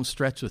into the home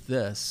stretch with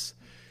this,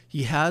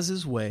 he has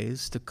his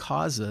ways to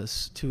cause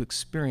us to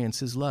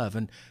experience his love.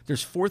 And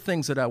there's 4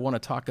 things that I want to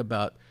talk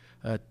about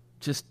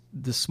just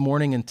this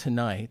morning and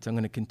tonight. I'm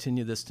going to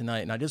continue this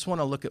tonight. And I just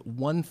want to look at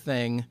one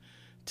thing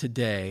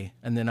today,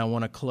 and then I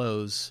want to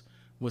close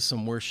with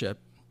some worship.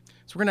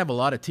 So we're going to have a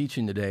lot of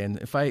teaching today. And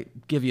if I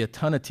give you a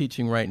ton of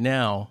teaching right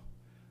now,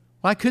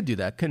 well, I could do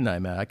that, couldn't I,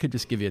 Matt? I could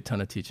just give you a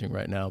ton of teaching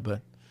right now,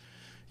 but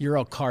you're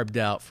all carved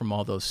out from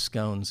all those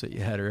scones that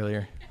you had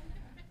earlier.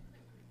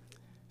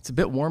 It's a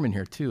bit warm in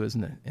here too,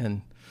 isn't it?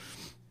 And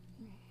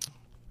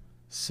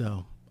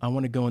so I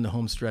want to go in the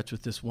home stretch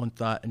with this one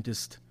thought and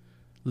just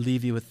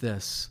leave you with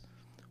this.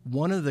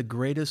 One of the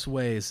greatest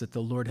ways that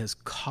the Lord has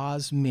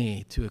caused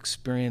me to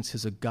experience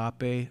his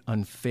agape,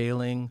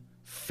 unfailing,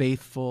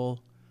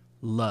 faithful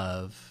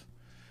love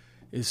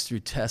is through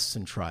tests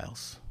and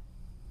trials.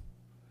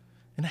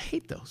 And I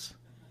hate those.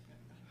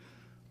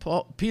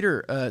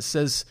 Peter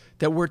says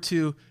that we're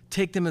to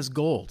take them as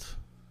gold.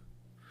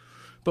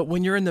 But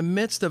when you're in the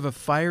midst of a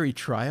fiery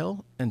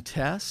trial and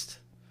test,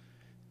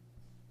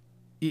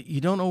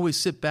 you don't always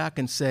sit back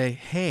and say,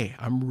 hey,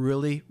 I'm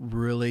really,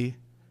 really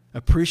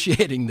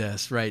appreciating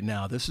this right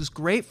now. This is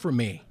great for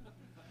me.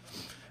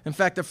 In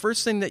fact, the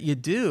first thing that you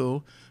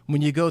do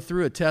when you go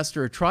through a test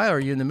or a trial, or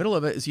you're in the middle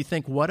of it, is you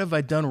think, what have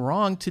I done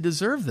wrong to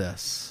deserve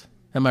this?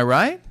 Am I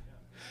right?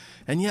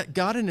 And yet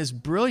God in his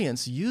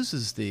brilliance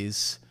uses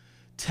these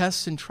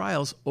tests and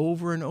trials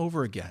over and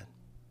over again.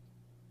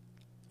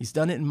 He's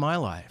done it in my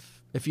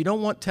life. If you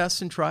don't want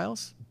tests and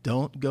trials,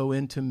 don't go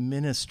into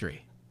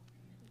ministry.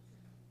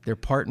 They're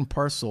part and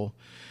parcel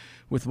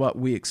with what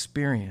we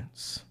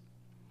experience.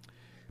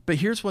 But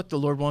here's what the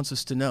Lord wants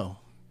us to know.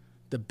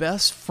 The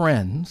best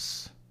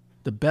friends,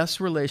 the best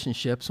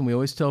relationships, and we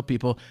always tell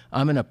people,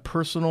 I'm in a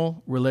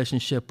personal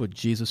relationship with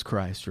Jesus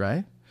Christ,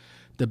 right?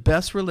 The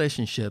best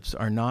relationships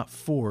are not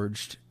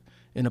forged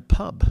in a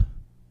pub.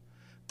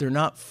 They're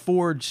not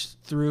forged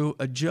through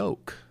a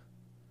joke.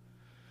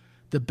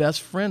 The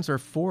best friends are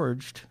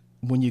forged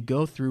when you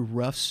go through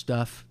rough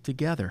stuff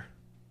together.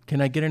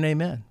 Can I get an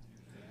amen?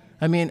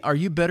 I mean, are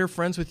you better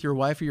friends with your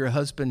wife or your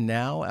husband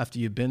now after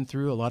you've been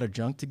through a lot of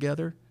junk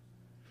together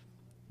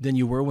than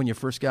you were when you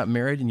first got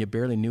married and you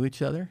barely knew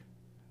each other?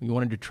 You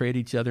wanted to trade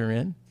each other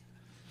in?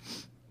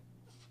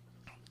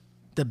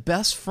 The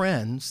best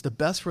friends, the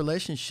best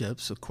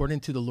relationships,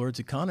 according to the Lord's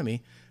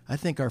economy, I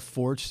think are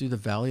forged through the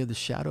valley of the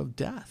shadow of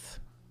death.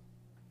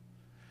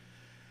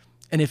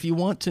 And if you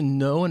want to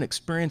know and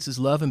experience his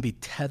love and be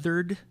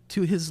tethered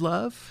to his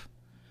love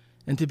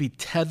and to be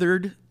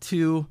tethered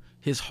to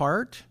his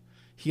heart,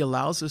 he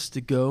allows us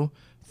to go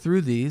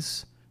through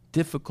these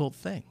difficult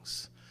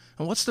things.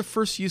 And what's the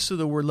first use of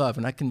the word love?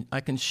 And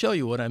I can show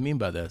you what I mean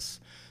by this.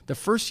 The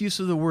first use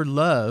of the word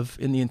love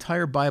in the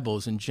entire Bible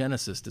is in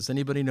Genesis. Does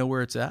anybody know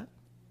where it's at?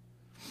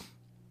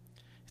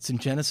 It's in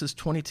Genesis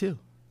 22.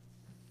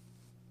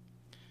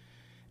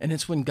 And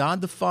it's when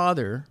God the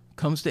Father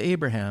comes to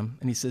Abraham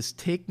and he says,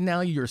 take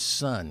now your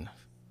son,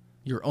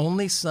 your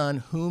only son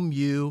whom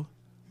you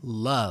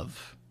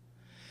love.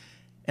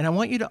 And I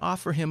want you to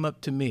offer him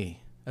up to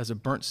me as a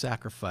burnt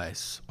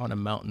sacrifice on a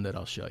mountain that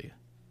I'll show you.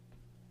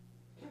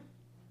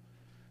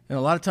 And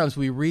a lot of times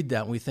we read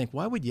that and we think,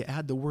 why would you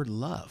add the word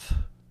love?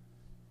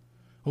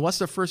 Well, what's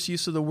the first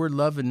use of the word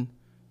love in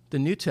the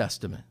New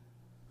Testament?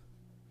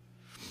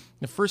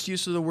 The first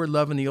use of the word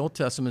love in the Old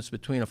Testament is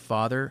between a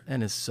father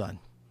and his son.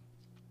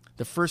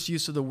 The first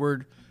use of the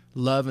word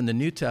love in the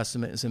New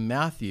Testament is in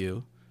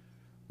Matthew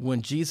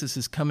when Jesus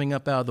is coming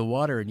up out of the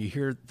water and you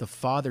hear the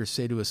father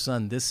say to his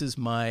son, this is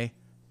my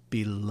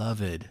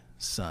beloved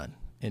son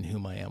in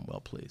whom I am well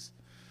pleased.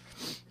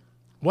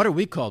 What are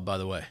we called, by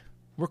the way?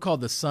 We're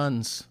called the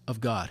sons of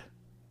God.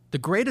 The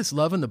greatest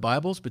love in the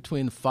Bible is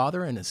between the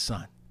father and his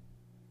son.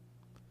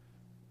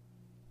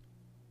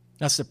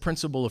 That's the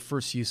principle of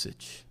first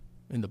usage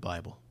in the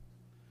Bible.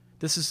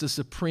 This is the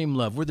supreme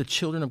love. We're the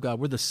children of God.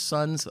 We're the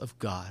sons of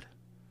God.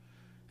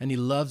 And he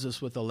loves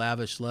us with a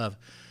lavish love.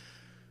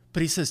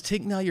 But he says,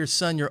 take now your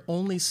son, your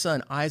only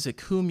son,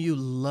 Isaac, whom you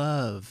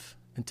love,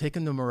 and take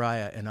him to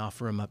Moriah and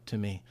offer him up to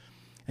me.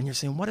 And you're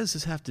saying, what does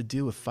this have to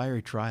do with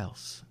fiery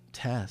trials,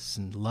 tests,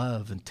 and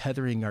love, and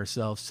tethering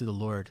ourselves to the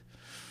Lord?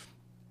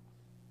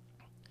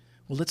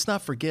 Well, let's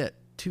not forget,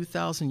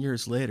 2,000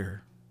 years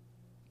later,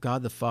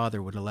 God the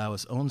Father would allow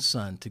his own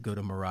son to go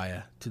to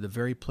Moriah, to the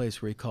very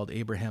place where he called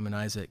Abraham and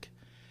Isaac,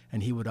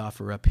 and he would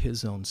offer up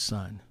his own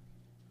son.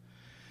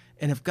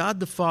 And if God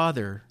the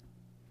Father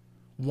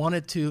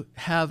wanted to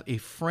have a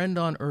friend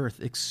on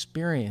earth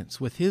experience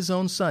with his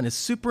own son, his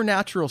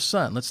supernatural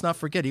son, let's not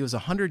forget he was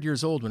 100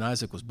 years old when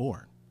Isaac was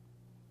born.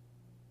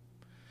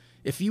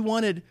 If he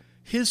wanted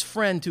his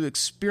friend to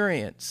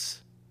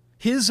experience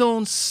his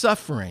own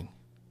suffering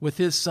with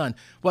his son,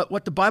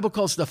 what the Bible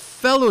calls the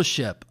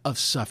fellowship of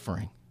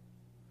suffering,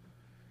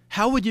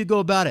 how would you go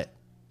about it?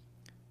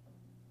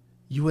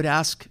 You would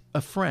ask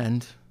a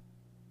friend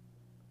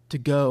to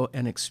go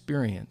and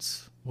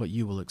experience what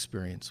you will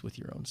experience with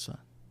your own son.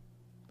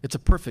 It's a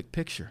perfect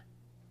picture.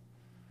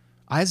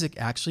 Isaac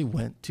actually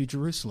went to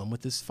Jerusalem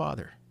with his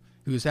father,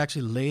 who was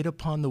actually laid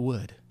upon the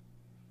wood.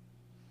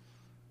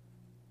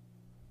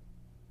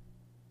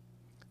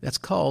 That's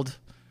called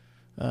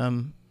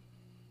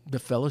the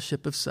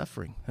fellowship of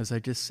suffering, as I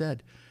just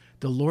said.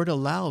 The Lord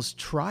allows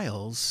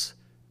trials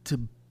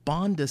to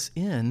bond us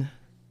in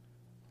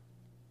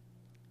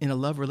a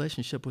love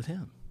relationship with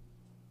him.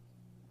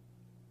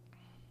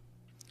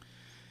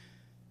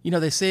 You know,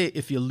 they say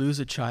if you lose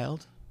a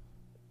child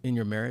in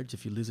your marriage,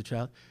 if you lose a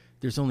child,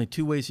 there's only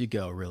two ways you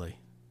go, really.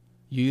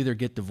 You either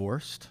get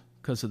divorced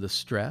because of the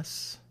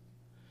stress,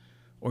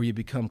 or you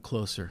become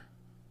closer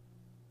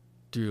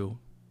through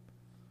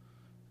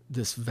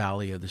this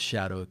valley of the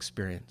shadow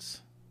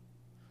experience.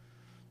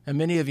 And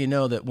many of you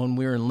know that when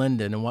we were in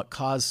Linden, and what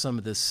caused some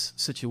of this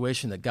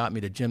situation that got me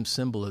to Jim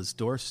Cymbala's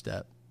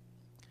doorstep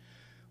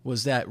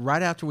was that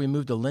right after we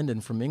moved to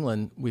Linden from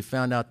England, we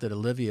found out that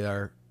Olivia,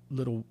 our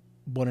little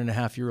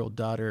 1.5-year-old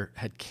daughter,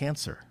 had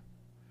cancer.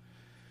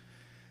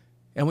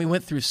 And we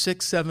went through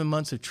 6-7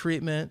 months of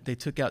treatment. They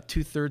took out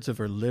 2/3 of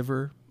her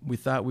liver. We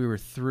thought we were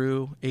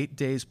through. 8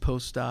 days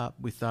post-op,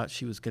 we thought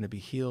she was going to be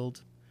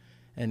healed.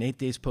 And 8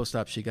 days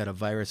post-op, she got a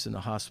virus in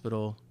the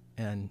hospital,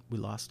 and we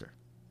lost her.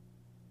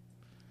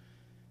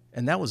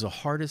 And that was the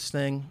hardest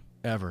thing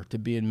ever, to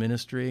be in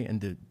ministry and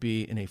to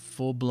be in a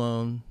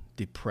full-blown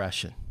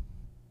depression.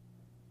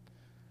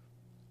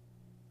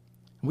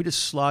 We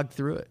just slogged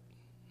through it.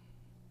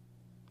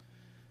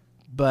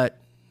 But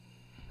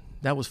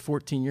that was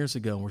 14 years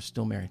ago, and we're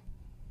still married.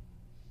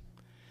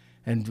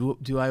 And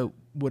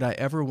would I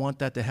ever want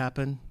that to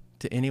happen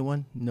to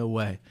anyone? No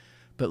way.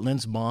 But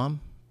Lynn's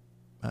mom,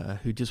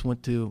 who just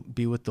went to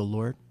be with the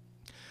Lord,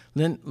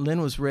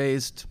 Lynn was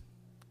raised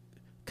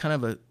kind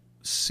of a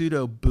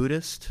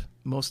pseudo-Buddhist.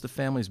 Most of the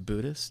family's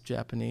Buddhist,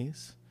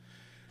 Japanese,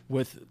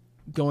 with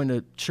going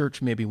to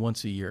church maybe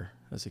once a year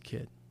as a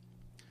kid.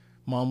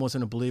 Mom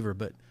wasn't a believer,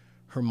 but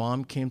her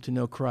mom came to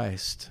know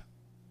Christ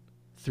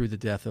through the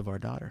death of our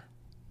daughter.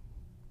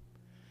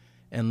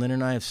 And Lynn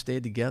and I have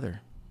stayed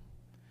together.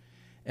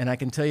 And I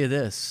can tell you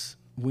this,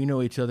 we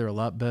know each other a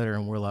lot better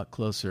and we're a lot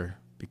closer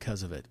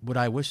because of it. Would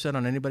I wish that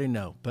on anybody?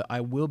 No. But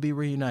I will be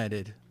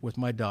reunited with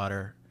my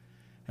daughter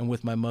and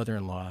with my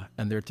mother-in-law,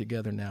 and they're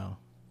together now.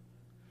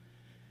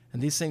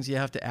 And these things you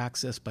have to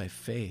access by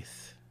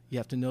faith. You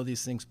have to know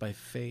these things by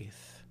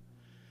faith.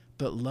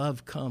 But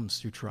love comes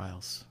through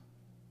trials.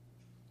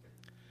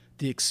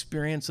 The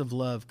experience of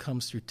love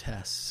comes through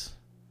tests.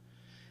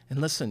 And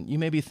listen, you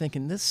may be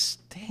thinking, this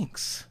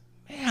stinks.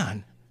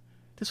 Man,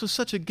 this was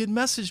such a good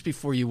message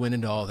before you went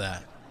into all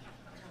that.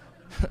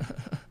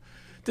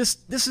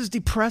 This is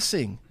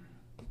depressing.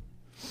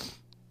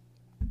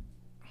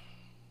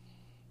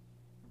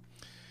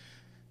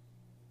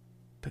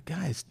 But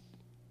guys,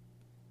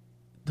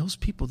 those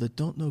people that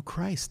don't know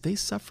Christ, they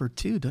suffer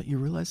too. Don't you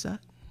realize that?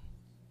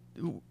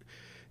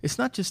 It's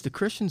not just the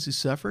Christians who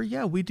suffer.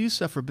 Yeah, we do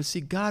suffer, but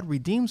see, God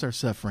redeems our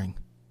suffering.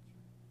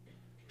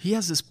 He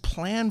has this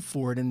plan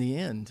for it in the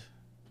end.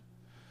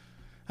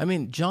 I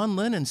mean, John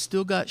Lennon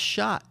still got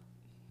shot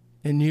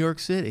in New York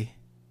City.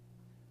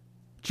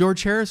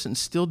 George Harrison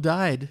still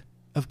died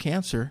of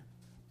cancer.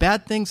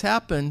 Bad things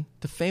happen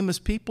to famous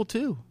people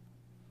too.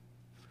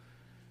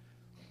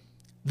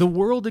 The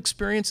world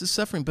experiences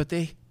suffering, but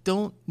they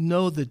don't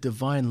know the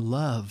divine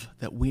love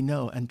that we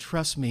know. And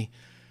trust me,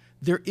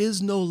 there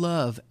is no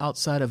love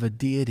outside of a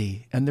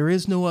deity, and there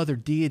is no other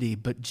deity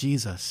but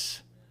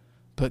Jesus,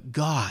 but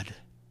God,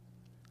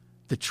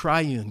 the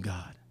triune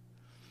God.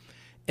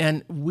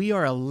 And we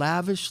are a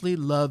lavishly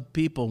loved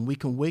people, and we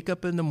can wake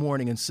up in the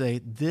morning and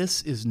say,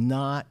 this is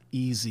not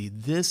easy.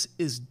 This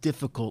is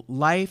difficult.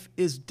 Life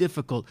is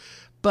difficult,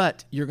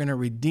 but you're going to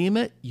redeem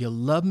it. You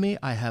love me.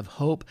 I have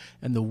hope,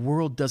 and the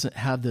world doesn't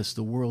have this.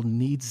 The world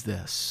needs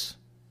this.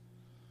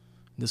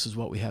 This is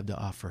what we have to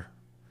offer.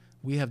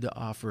 We have to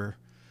offer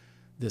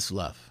this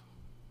love.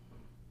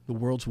 The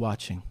world's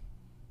watching.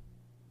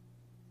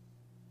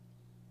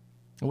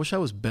 I wish I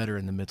was better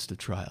in the midst of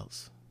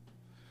trials,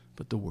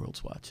 but the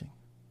world's watching.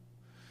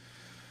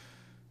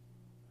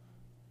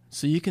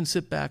 So you can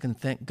sit back and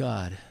thank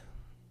God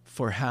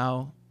for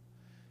how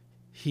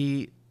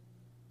He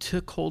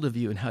took hold of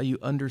you and how you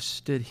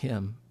understood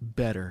Him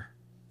better,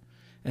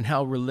 and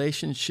how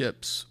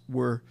relationships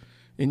were,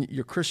 in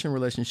your Christian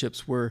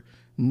relationships, were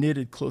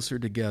knitted closer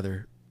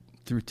together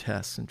through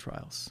tests and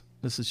trials.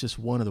 This is just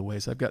one of the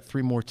ways. I've got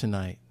 3 more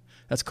tonight.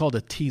 That's called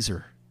a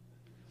teaser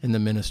in the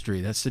ministry.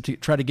 That's to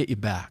try to get you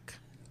back.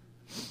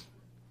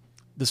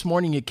 This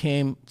morning you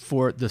came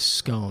for the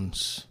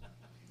scones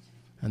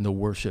and the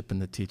worship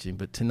and the teaching,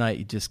 but tonight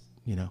you just,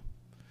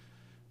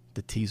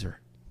 the teaser.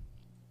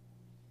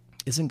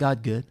 Isn't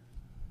God good?